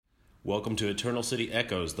Welcome to Eternal City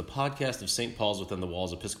Echoes, the podcast of St. Paul's Within the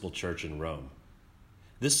Walls Episcopal Church in Rome.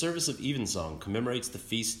 This service of Evensong commemorates the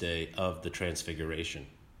feast day of the Transfiguration,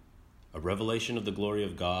 a revelation of the glory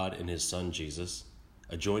of God in his Son Jesus,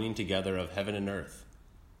 a joining together of heaven and earth,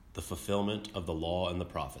 the fulfillment of the law and the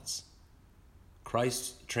prophets.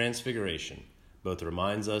 Christ's transfiguration both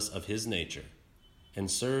reminds us of his nature and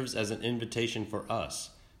serves as an invitation for us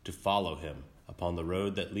to follow him upon the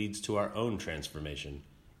road that leads to our own transformation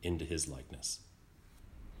into his likeness.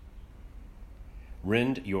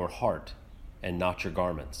 Rend your heart and not your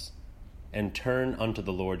garments, and turn unto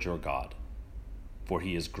the Lord your God, for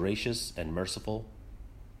he is gracious and merciful,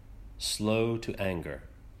 slow to anger,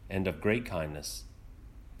 and of great kindness,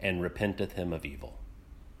 and repenteth him of evil.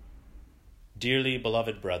 Dearly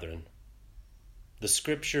beloved brethren, the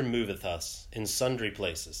Scripture moveth us in sundry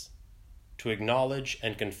places to acknowledge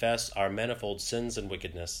and confess our manifold sins and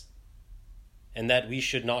wickedness, and that we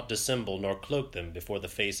should not dissemble nor cloak them before the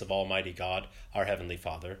face of Almighty God, our Heavenly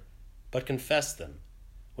Father, but confess them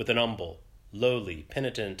with an humble, lowly,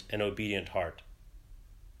 penitent, and obedient heart,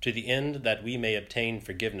 to the end that we may obtain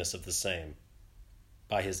forgiveness of the same,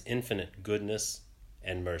 by his infinite goodness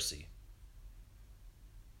and mercy.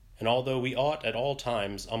 And although we ought at all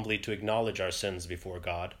times humbly to acknowledge our sins before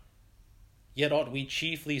God, yet ought we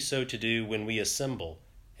chiefly so to do when we assemble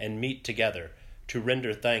and meet together to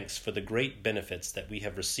render thanks for the great benefits that we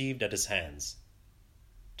have received at his hands,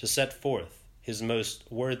 to set forth his most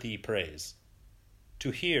worthy praise,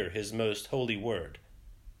 to hear his most holy word,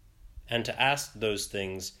 and to ask those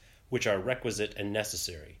things which are requisite and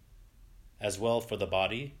necessary, as well for the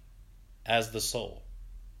body as the soul.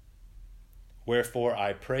 Wherefore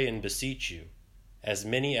I pray and beseech you, as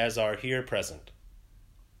many as are here present,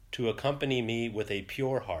 to accompany me with a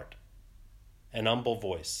pure heart, an humble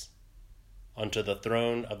voice, unto the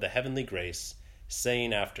throne of the heavenly grace,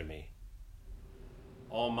 saying after me,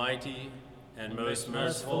 Almighty and most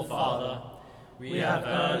merciful Father, we have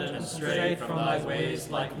erred and strayed from thy ways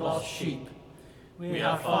like lost sheep. We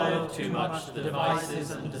have followed too much the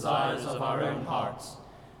devices and desires of our own hearts.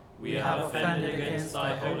 We have offended against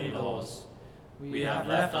thy holy laws. We have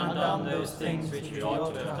left undone those things which we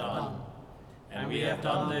ought to have done, and we have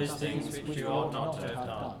done those things which we ought not to have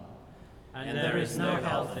done. And there is no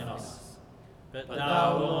health in us. But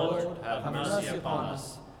thou, Lord, have mercy upon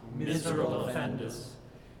us, miserable offenders.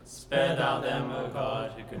 Spare thou them, O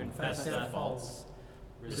God, who confess their faults.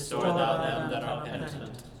 Restore thou them that are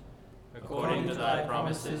penitent, according to thy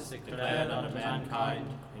promises declared unto mankind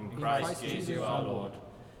in Christ Jesus our Lord.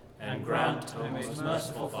 And grant, O most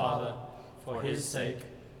merciful Father, for his sake,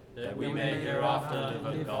 that we may hereafter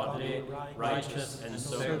live a godly, righteous, and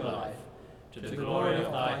sober life, to the glory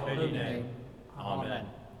of thy holy name. Amen.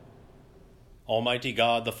 Almighty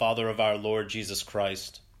God, the Father of our Lord Jesus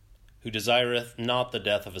Christ, who desireth not the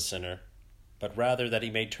death of a sinner, but rather that he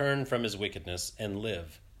may turn from his wickedness and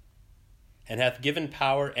live, and hath given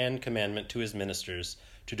power and commandment to his ministers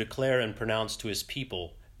to declare and pronounce to his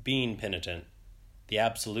people, being penitent, the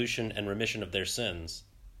absolution and remission of their sins.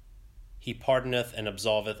 He pardoneth and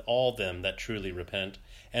absolveth all them that truly repent,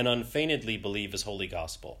 and unfeignedly believe his holy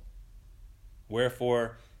gospel.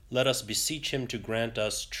 Wherefore, let us beseech him to grant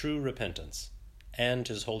us true repentance, and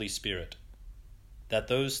his Holy Spirit, that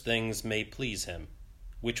those things may please him,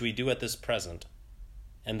 which we do at this present,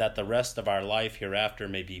 and that the rest of our life hereafter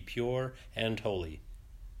may be pure and holy,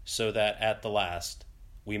 so that at the last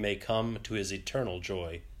we may come to his eternal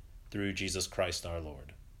joy through Jesus Christ our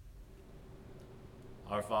Lord.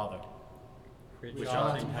 Our Father, which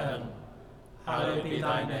art in heaven, hallowed be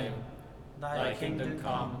thy name. Thy kingdom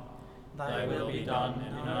come, thy will be done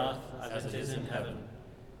in earth as it is in heaven.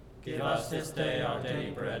 Give us this day our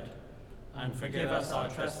daily bread, and forgive us our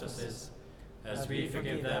trespasses, as we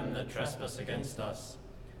forgive them that trespass against us.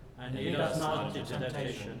 And lead us not into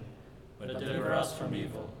temptation, but deliver us from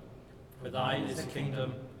evil. For thine is the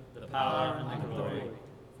kingdom, the power, and the glory,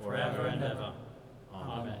 forever and ever.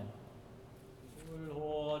 Amen.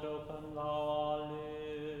 Lord, open our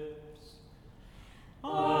lips.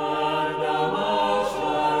 And thou must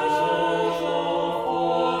show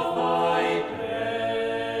forth thy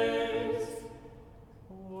praise.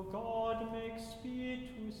 O God, make speed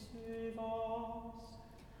to save us.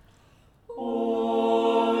 O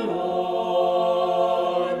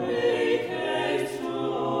Lord, make haste to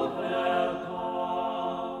help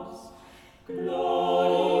us.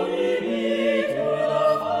 Glory be to the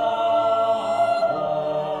Father,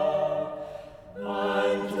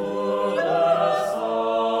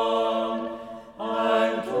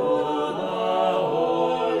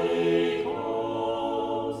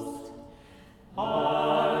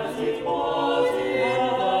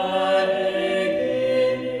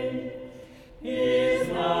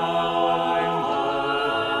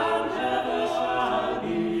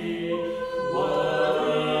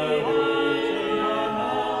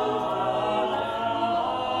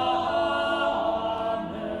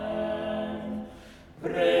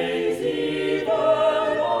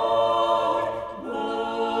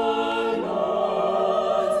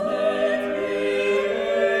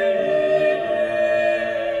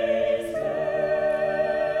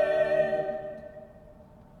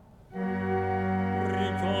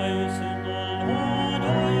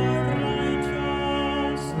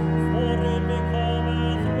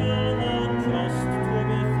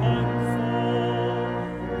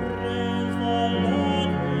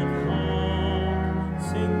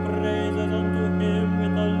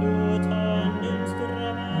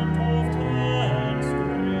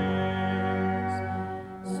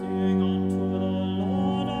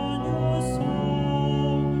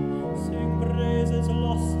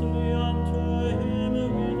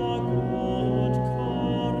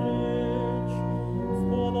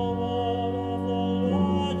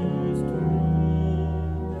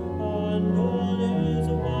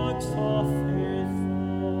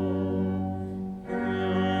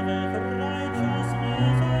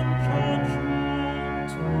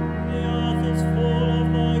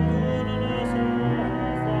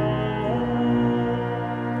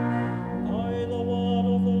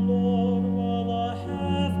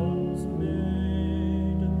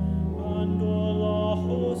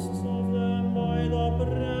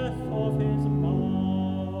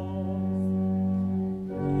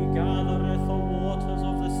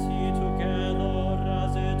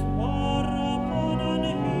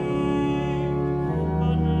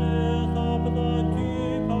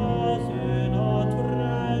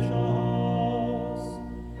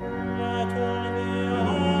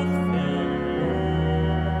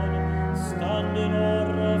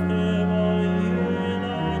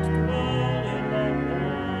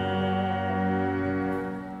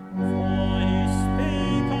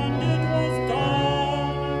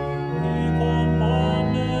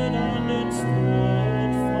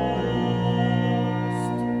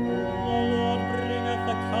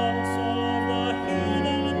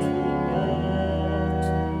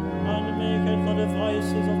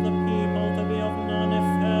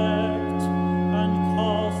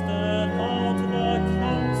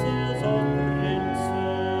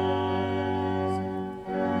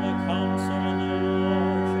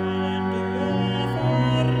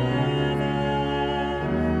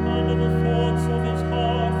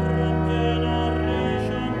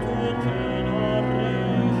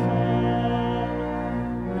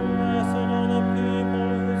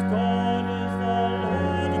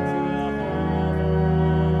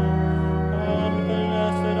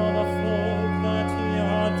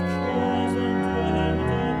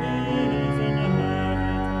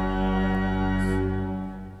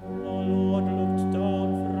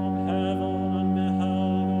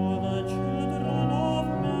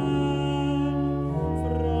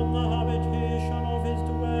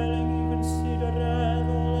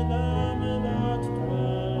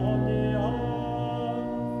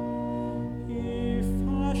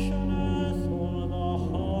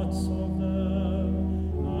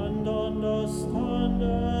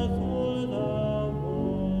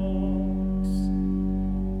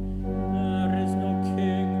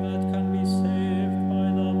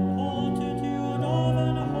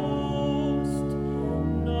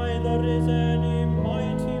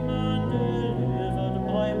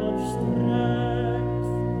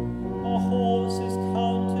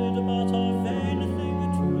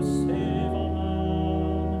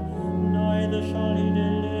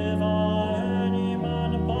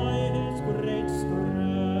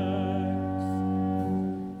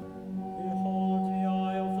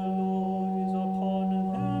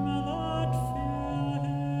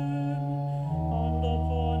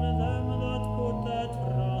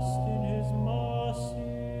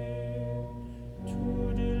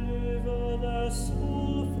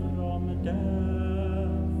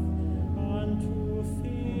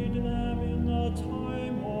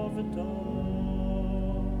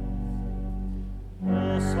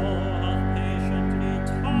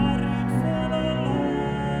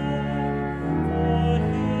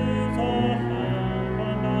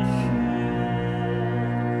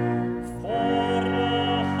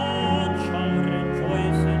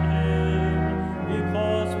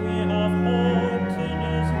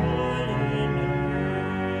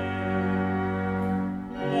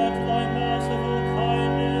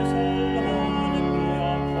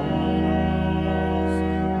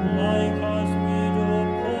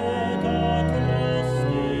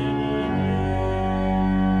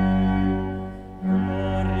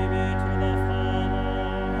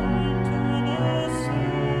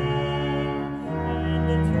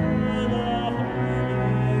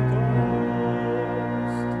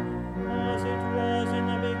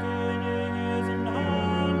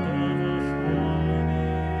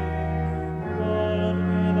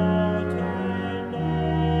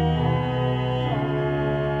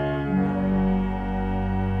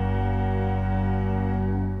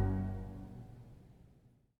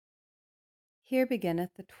 Here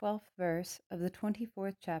beginneth the 12th verse of the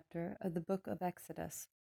 24th chapter of the book of Exodus.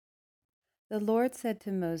 The Lord said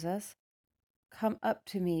to Moses, "Come up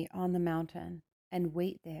to me on the mountain, and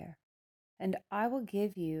wait there, and I will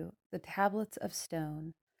give you the tablets of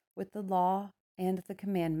stone with the law and the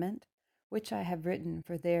commandment which I have written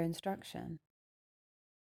for their instruction."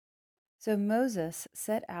 So Moses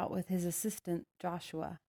set out with his assistant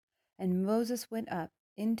Joshua, and Moses went up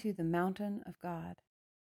into the mountain of God.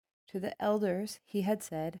 To the elders he had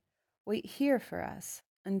said, "Wait here for us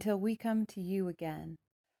until we come to you again,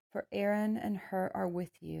 for Aaron and Hur are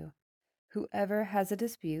with you. Whoever has a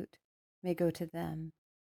dispute may go to them."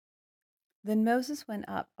 Then Moses went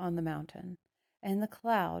up on the mountain, and the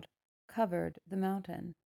cloud covered the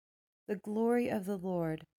mountain. The glory of the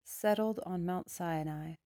Lord settled on Mount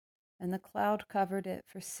Sinai, and the cloud covered it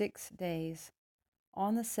for 6 days.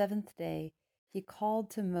 On the 7th day he called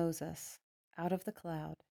to Moses out of the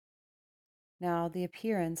cloud. Now the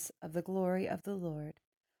appearance of the glory of the Lord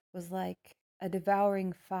was like a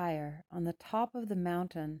devouring fire on the top of the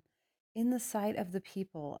mountain in the sight of the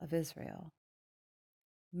people of Israel.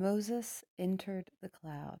 Moses entered the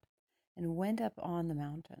cloud and went up on the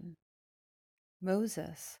mountain.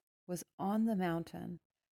 Moses was on the mountain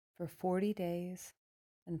for 40 days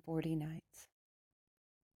and 40 nights.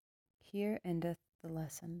 Here endeth the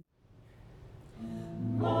lesson.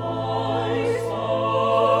 My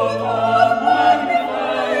soul doth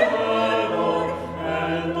magnify the Lord,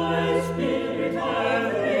 and my spirit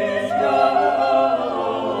hath rejoiced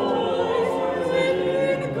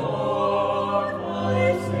in God my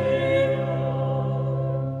Saviour.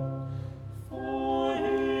 For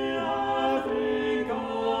he hath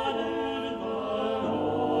regarded the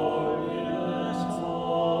lowliness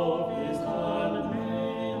of his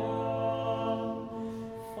handmaiden.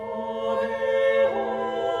 For behold,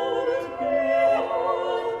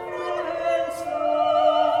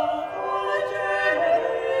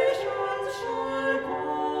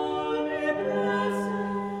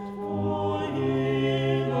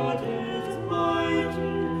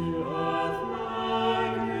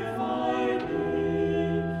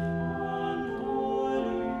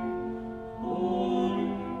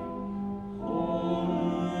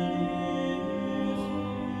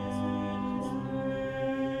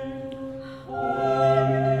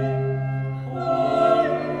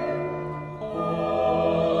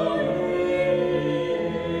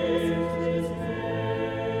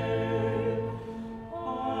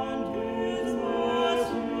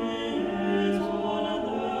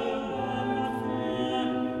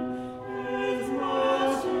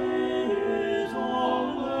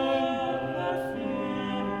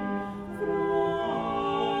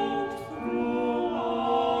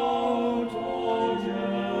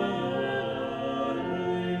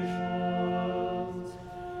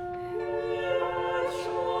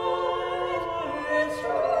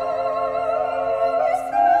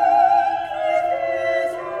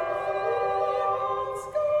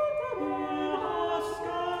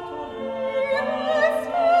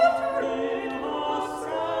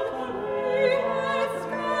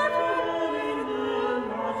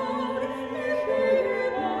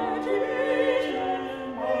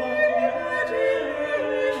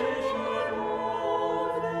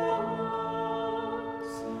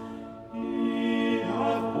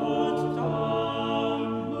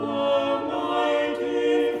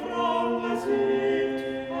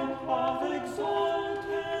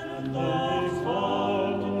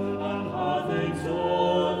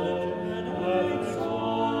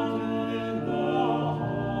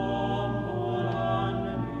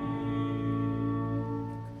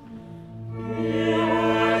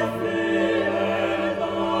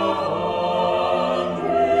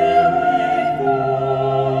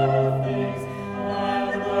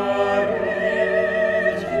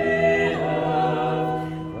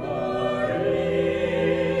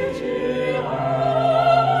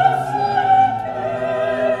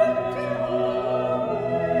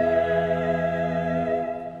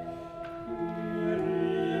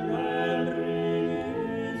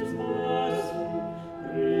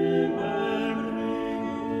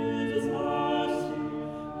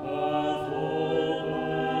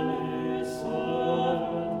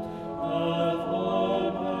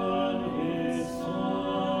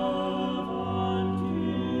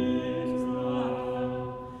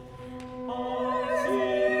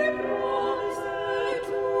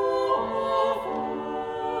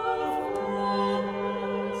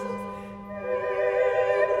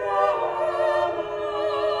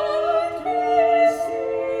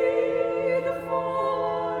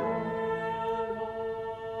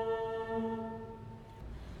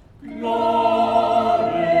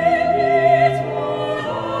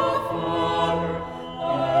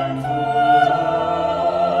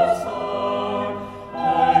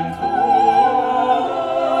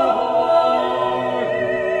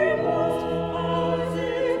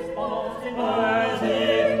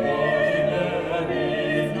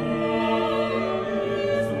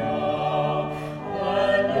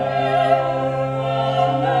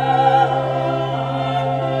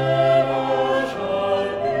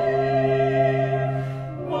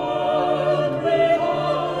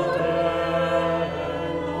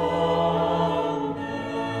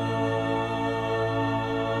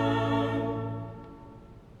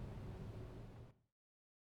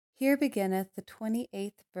 Here beginneth the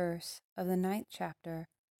 28th verse of the 9th chapter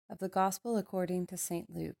of the Gospel according to St.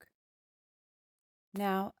 Luke.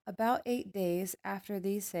 Now, about 8 days after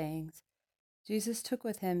these sayings, Jesus took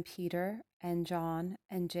with him Peter and John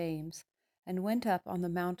and James, and went up on the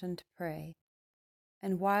mountain to pray.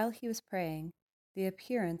 And while he was praying, the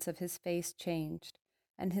appearance of his face changed,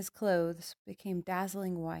 and his clothes became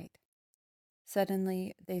dazzling white.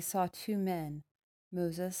 Suddenly they saw 2 men,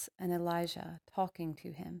 Moses and Elijah, talking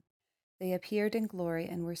to him. They appeared in glory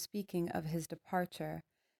and were speaking of his departure,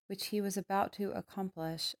 which he was about to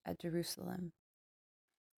accomplish at Jerusalem.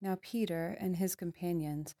 Now Peter and his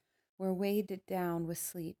companions were weighed down with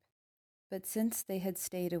sleep, but since they had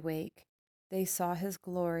stayed awake, they saw his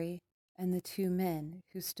glory and the 2 men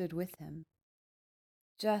who stood with him.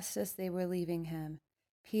 Just as they were leaving him,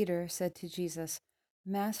 Peter said to Jesus,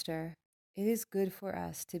 "Master, it is good for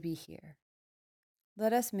us to be here.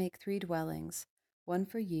 Let us make 3 dwellings, one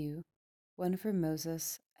for you, one for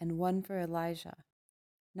Moses, and one for Elijah,"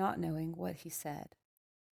 not knowing what he said.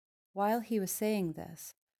 While he was saying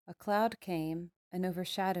this, a cloud came and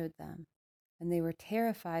overshadowed them, and they were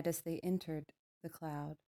terrified as they entered the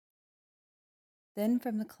cloud. Then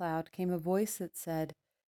from the cloud came a voice that said,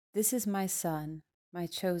 "This is my Son, my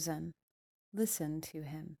chosen. Listen to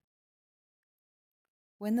him."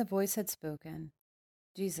 When the voice had spoken,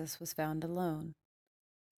 Jesus was found alone,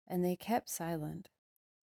 and they kept silent,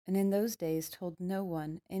 and in those days told no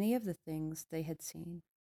one any of the things they had seen.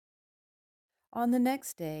 On the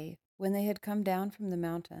next day, when they had come down from the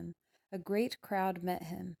mountain, a great crowd met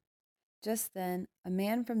him. Just then, a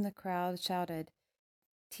man from the crowd shouted,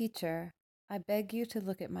 "Teacher, I beg you to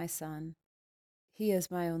look at my son. He is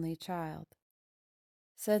my only child."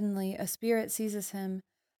 Suddenly, a spirit seizes him,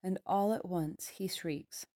 and all at once he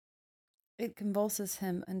shrieks. It convulses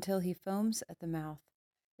him until he foams at the mouth.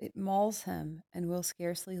 It mauls him and will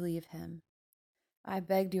scarcely leave him. I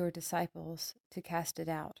begged your disciples to cast it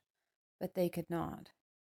out, but they could not.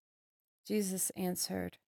 Jesus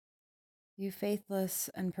answered, "You faithless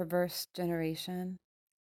and perverse generation,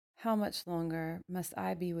 how much longer must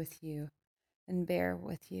I be with you and bear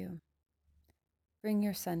with you? Bring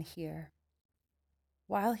your son here."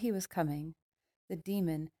 While he was coming, the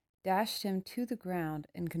demon dashed him to the ground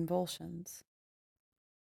in convulsions.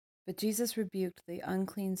 But Jesus rebuked the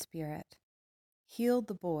unclean spirit, healed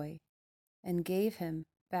the boy, and gave him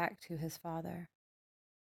back to his father.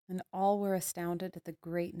 And all were astounded at the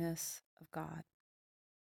greatness of God.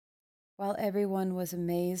 While everyone was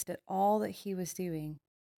amazed at all that he was doing,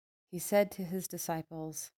 he said to his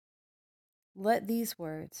disciples, "Let these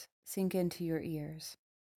words sink into your ears.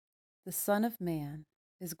 The Son of Man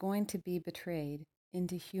is going to be betrayed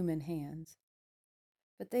into human hands."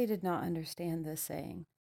 But they did not understand this saying.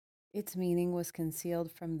 Its meaning was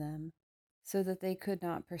concealed from them, so that they could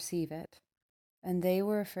not perceive it, and they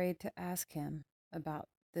were afraid to ask him about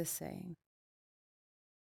this saying.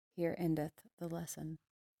 Here endeth the lesson.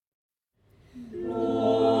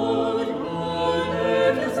 Lord,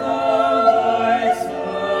 lettest thou thy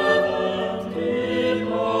servant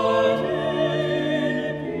depart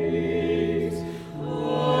in peace,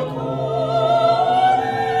 according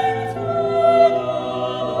to thy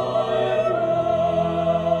word.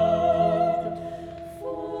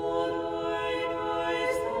 For thine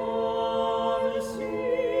eyes have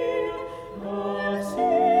seen thy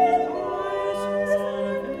salvation,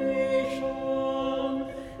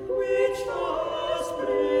 which hast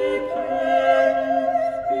prepared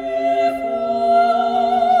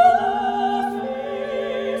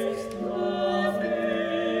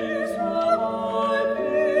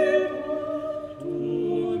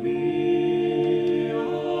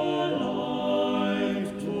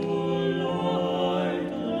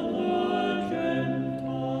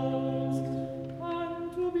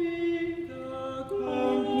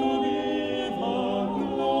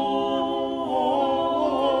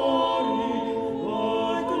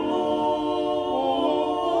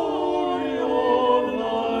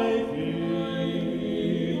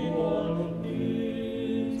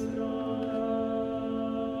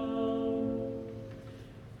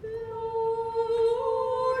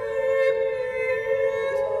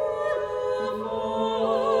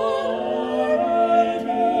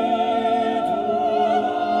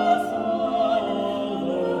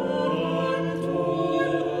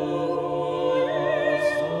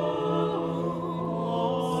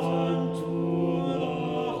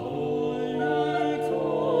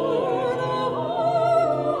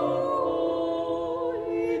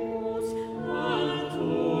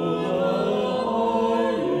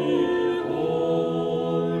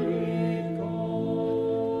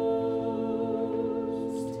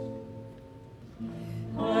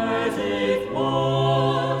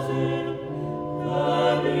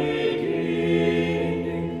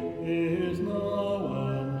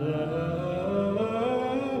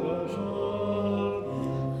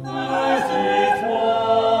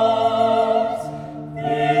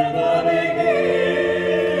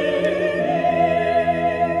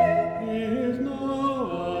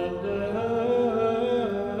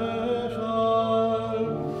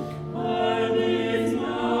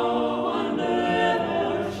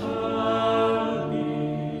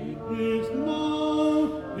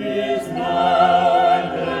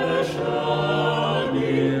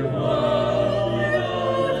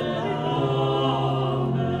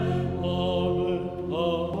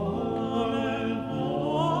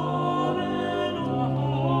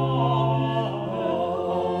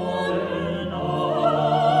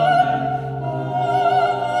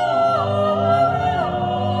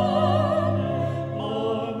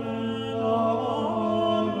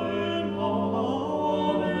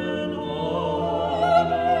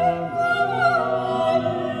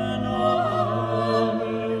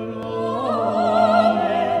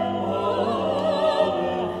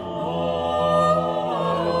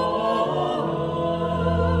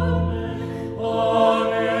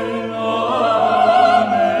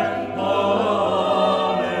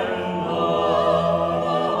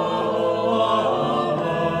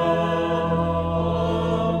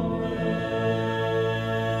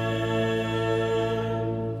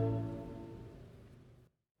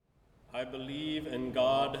believe in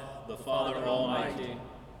God, the Father Almighty,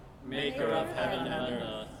 maker of heaven and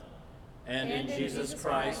earth, and in Jesus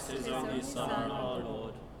Christ, his only Son, our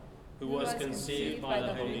Lord, who was conceived by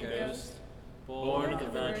the Holy Ghost, born of the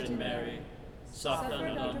Virgin Mary, suffered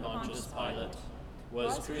under Pontius Pilate,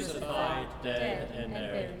 was crucified, dead, and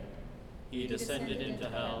buried. He descended into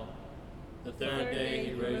hell. The third day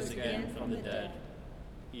he rose again from the dead.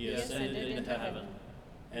 He ascended into heaven,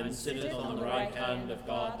 and sitteth on the right hand of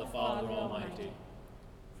God the Father Almighty.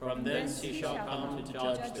 From thence he shall come to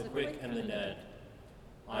judge the quick and the dead.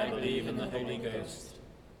 I believe in the Holy Ghost,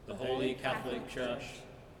 the holy Catholic Church,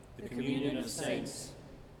 the communion of saints,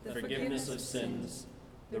 the forgiveness of sins,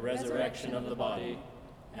 the resurrection of the body,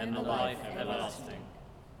 and the life everlasting.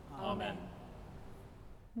 Amen.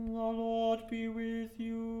 The Lord be with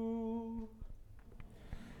you.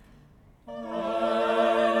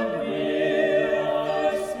 And with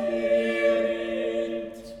thy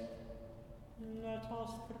spirit. Let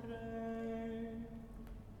us pray.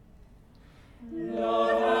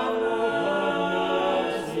 Lord, have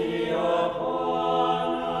mercy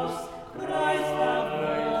upon us. Christ, have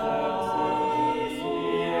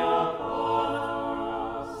mercy upon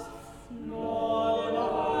us. Lord,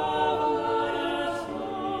 have mercy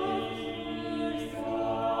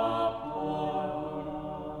upon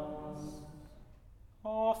us.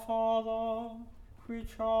 Our Father,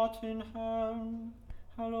 which art in heaven,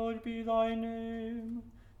 hallowed be thy name.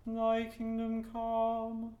 Thy kingdom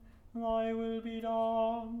come, thy will be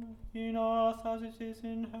done, in earth as it is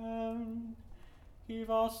in heaven. Give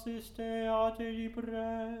us this day our daily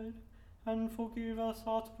bread, and forgive us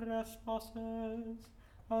our trespasses,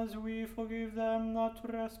 as we forgive them that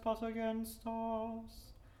trespass against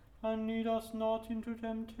us. And lead us not into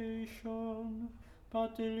temptation,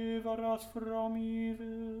 but deliver us from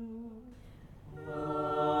evil.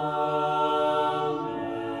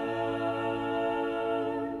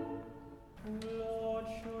 Lord,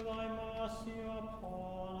 show thy mercy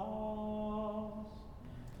upon us.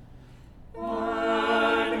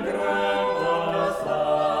 And grant us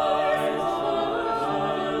thy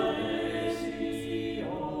salvation.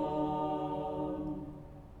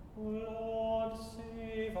 O Lord,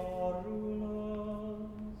 save our rulers.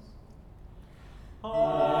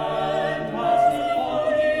 And hast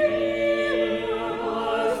forgiven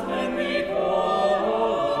us when we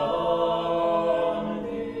call upon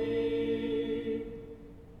thee.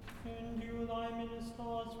 Endue thy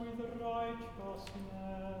ministers with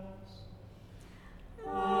righteousness.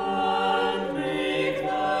 And make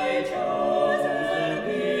thy chosen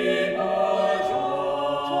people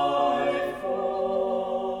joyful.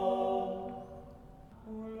 O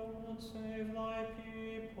Lord, save thy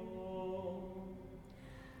people.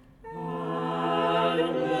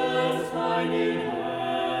 And bless thine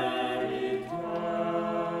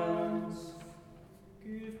inheritance.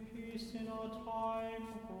 Give peace in our time,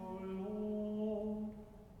 O Lord.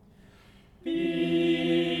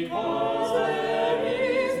 Because there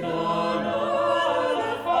is none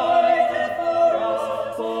other fighteth for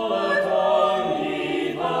us, but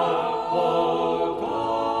only thou, O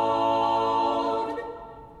God.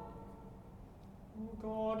 O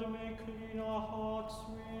God, make clean our hearts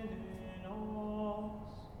within us.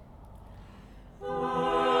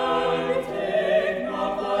 And take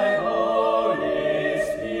not thy Holy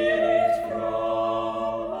Spirit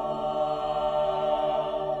from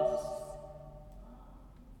us.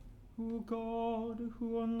 O God,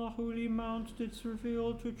 who on the holy mount didst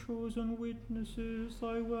reveal to chosen witnesses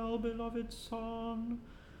thy well-beloved Son,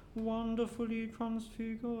 wonderfully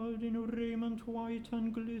transfigured in raiment white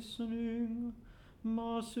and glistening,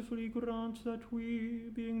 mercifully grant that we,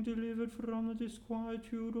 being delivered from the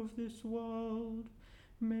disquietude of this world,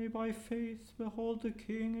 may by faith behold the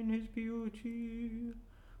King in his beauty,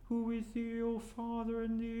 who with thee, O Father,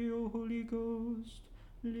 and thee, O Holy Ghost,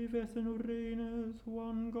 liveth and reigneth,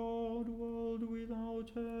 one God, world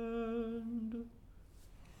without end.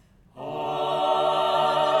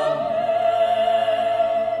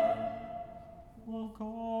 O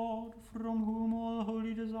God, from whom all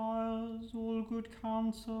holy desires, all good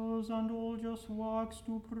counsels, and all just works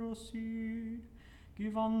do proceed,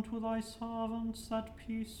 give unto thy servants that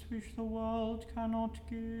peace which the world cannot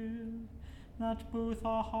give, that both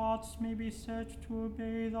our hearts may be set to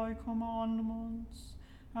obey thy commandments,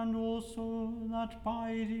 and also that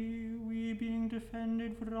by thee we, being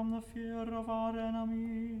defended from the fear of our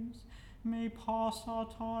enemies, may pass our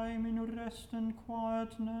time in rest and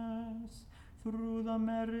quietness, through the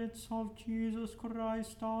merits of Jesus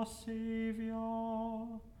Christ our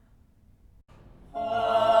Saviour.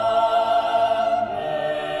 Amen.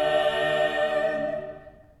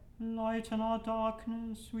 Light Lighten our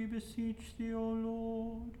darkness, we beseech thee, O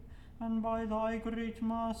Lord, and by thy great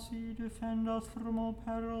mercy defend us from all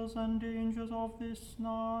perils and dangers of this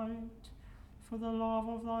night. For the love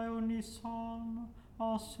of thy only Son,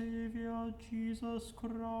 our Saviour, Jesus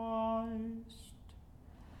Christ.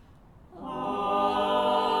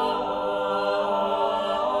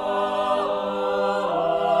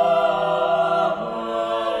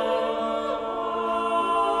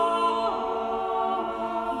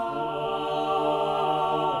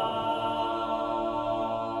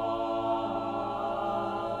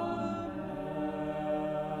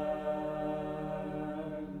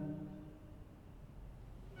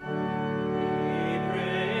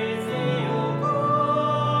 Praise thee, O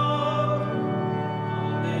God,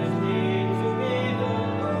 let me to be the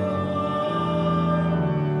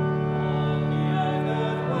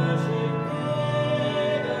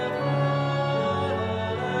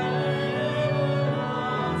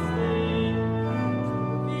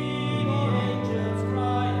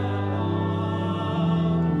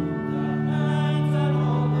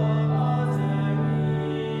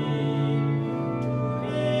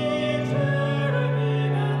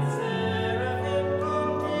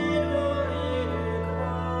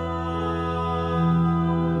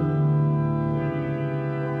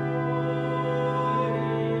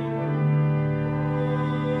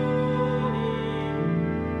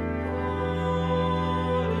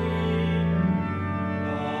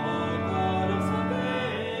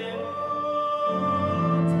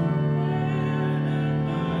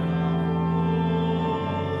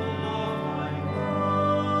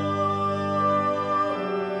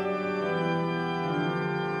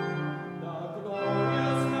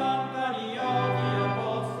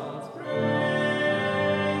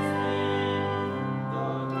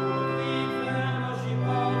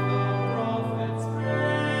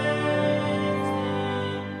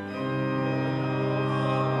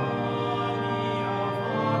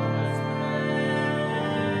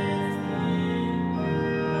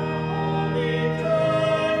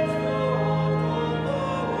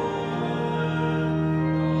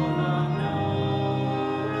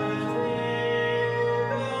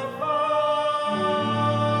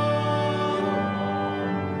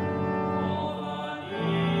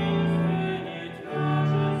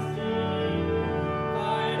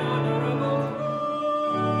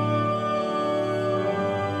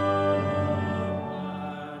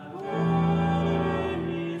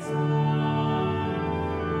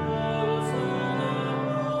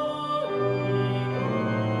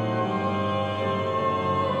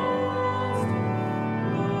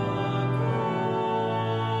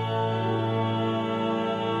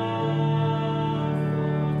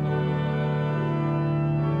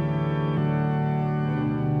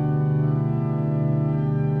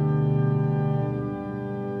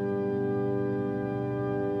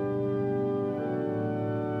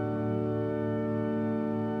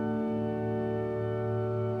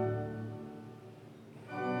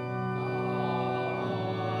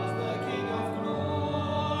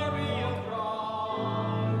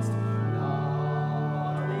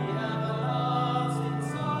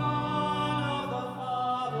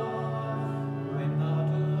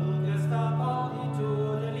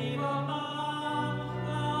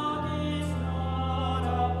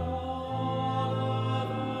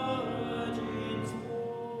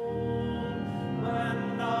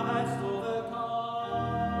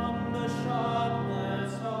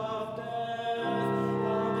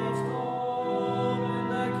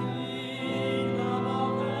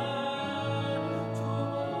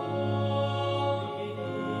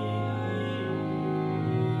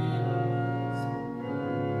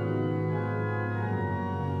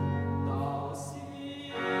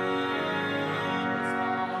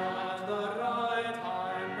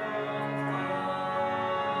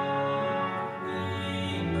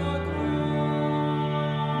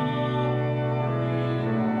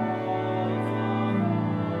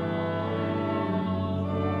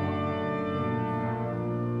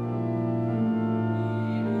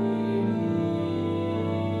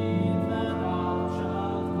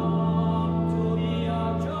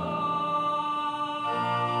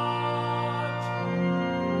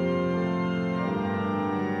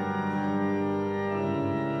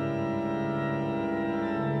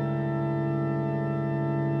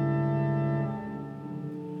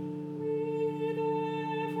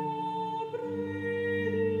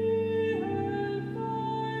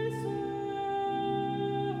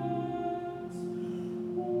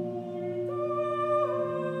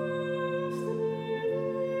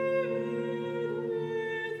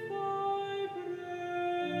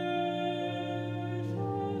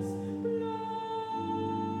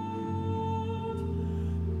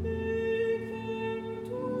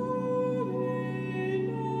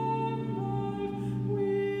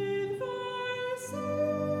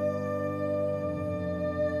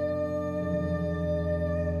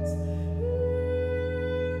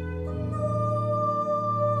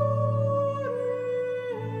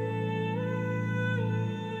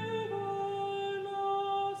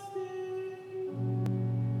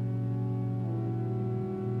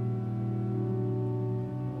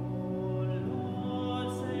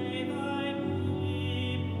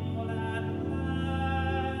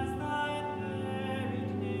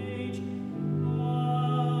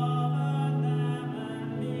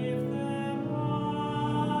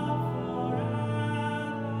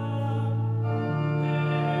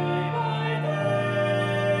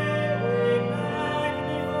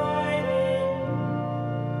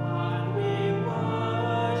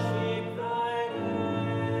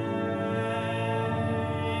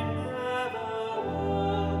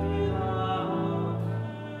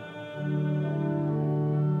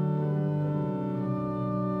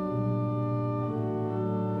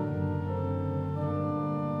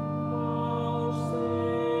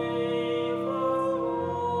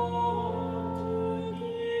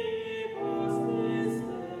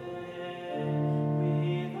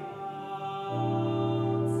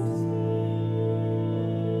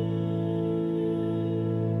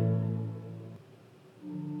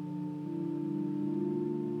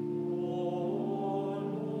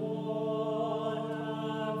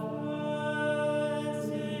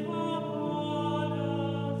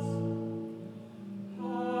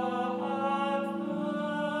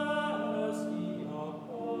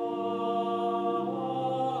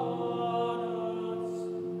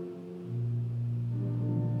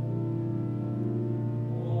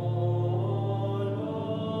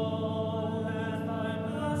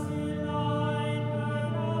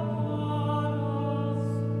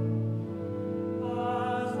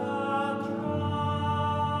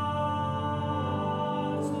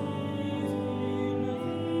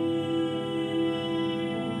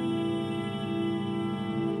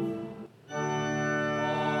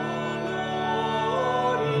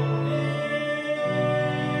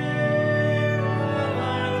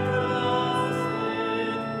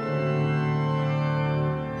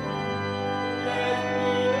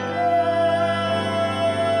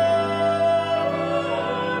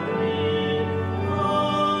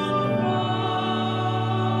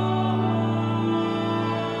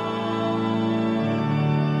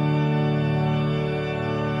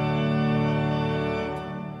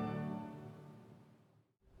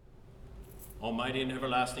Almighty and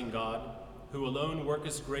everlasting God, who alone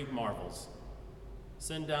workest great marvels,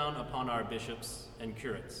 send down upon our bishops and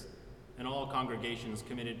curates and all congregations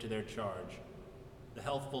committed to their charge the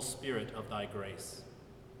healthful spirit of thy grace,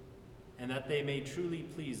 and that they may truly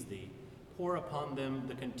please thee, pour upon them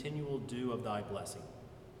the continual dew of thy blessing.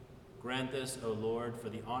 Grant this, O Lord, for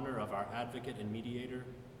the honor of our advocate and mediator,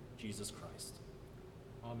 Jesus Christ.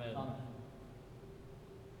 Amen. Amen.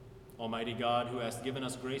 Almighty God, who hast given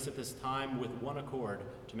us grace at this time with one accord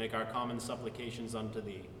to make our common supplications unto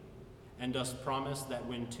thee, and dost promise that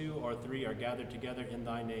when 2 or 3 are gathered together in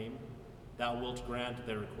thy name, thou wilt grant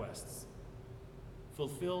their requests.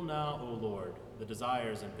 Fulfill now, O Lord, the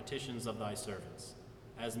desires and petitions of thy servants,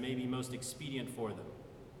 as may be most expedient for them,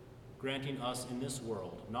 granting us in this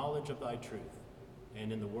world knowledge of thy truth,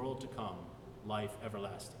 and in the world to come, life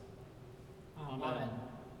everlasting. Amen.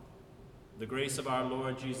 The grace of our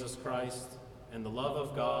Lord Jesus Christ, and the love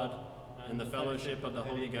of God, and the fellowship of the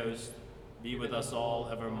Holy Ghost be with us all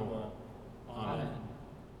evermore. Amen.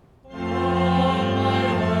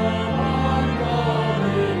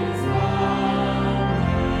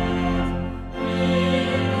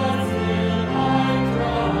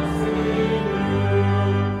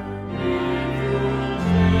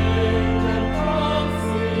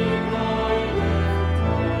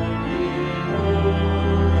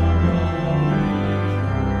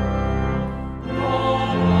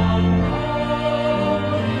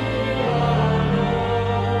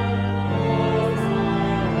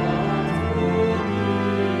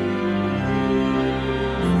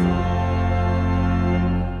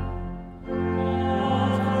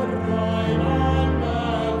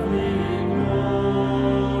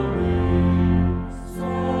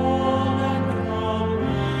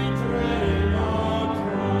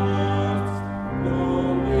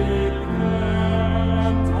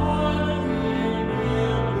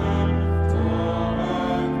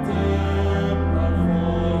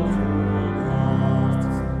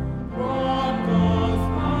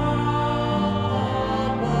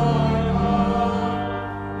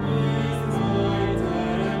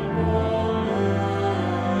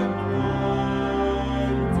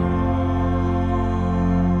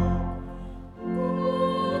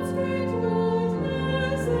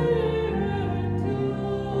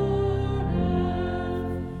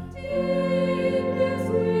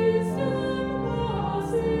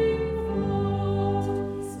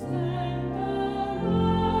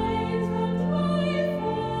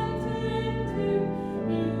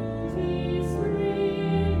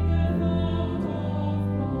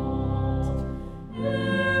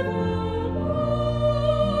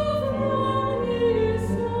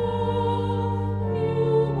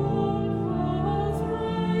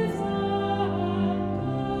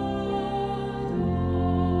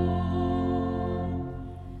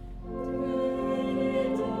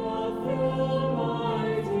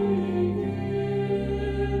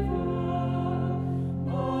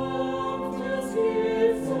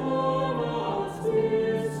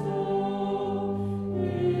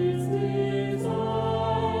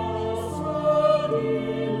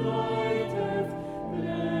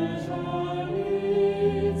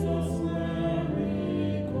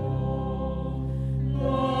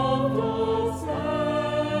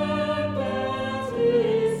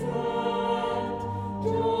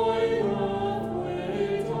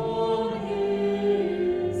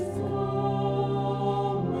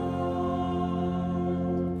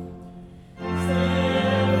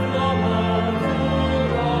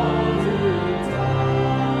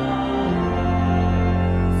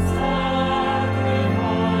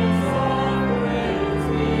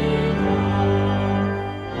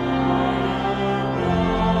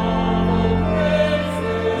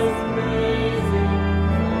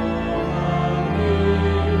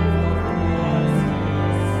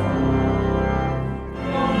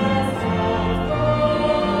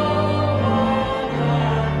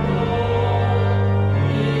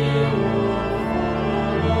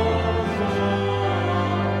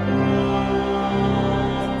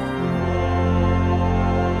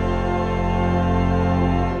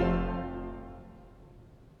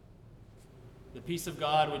 The peace of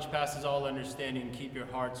God, which passes all understanding, keep your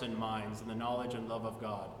hearts and minds in the knowledge and love of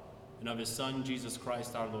God, and of his Son, Jesus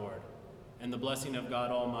Christ our Lord. And the blessing of God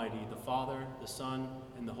Almighty, the Father, the Son,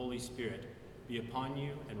 and the Holy Spirit be upon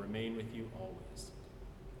you and remain with you always.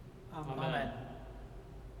 Amen.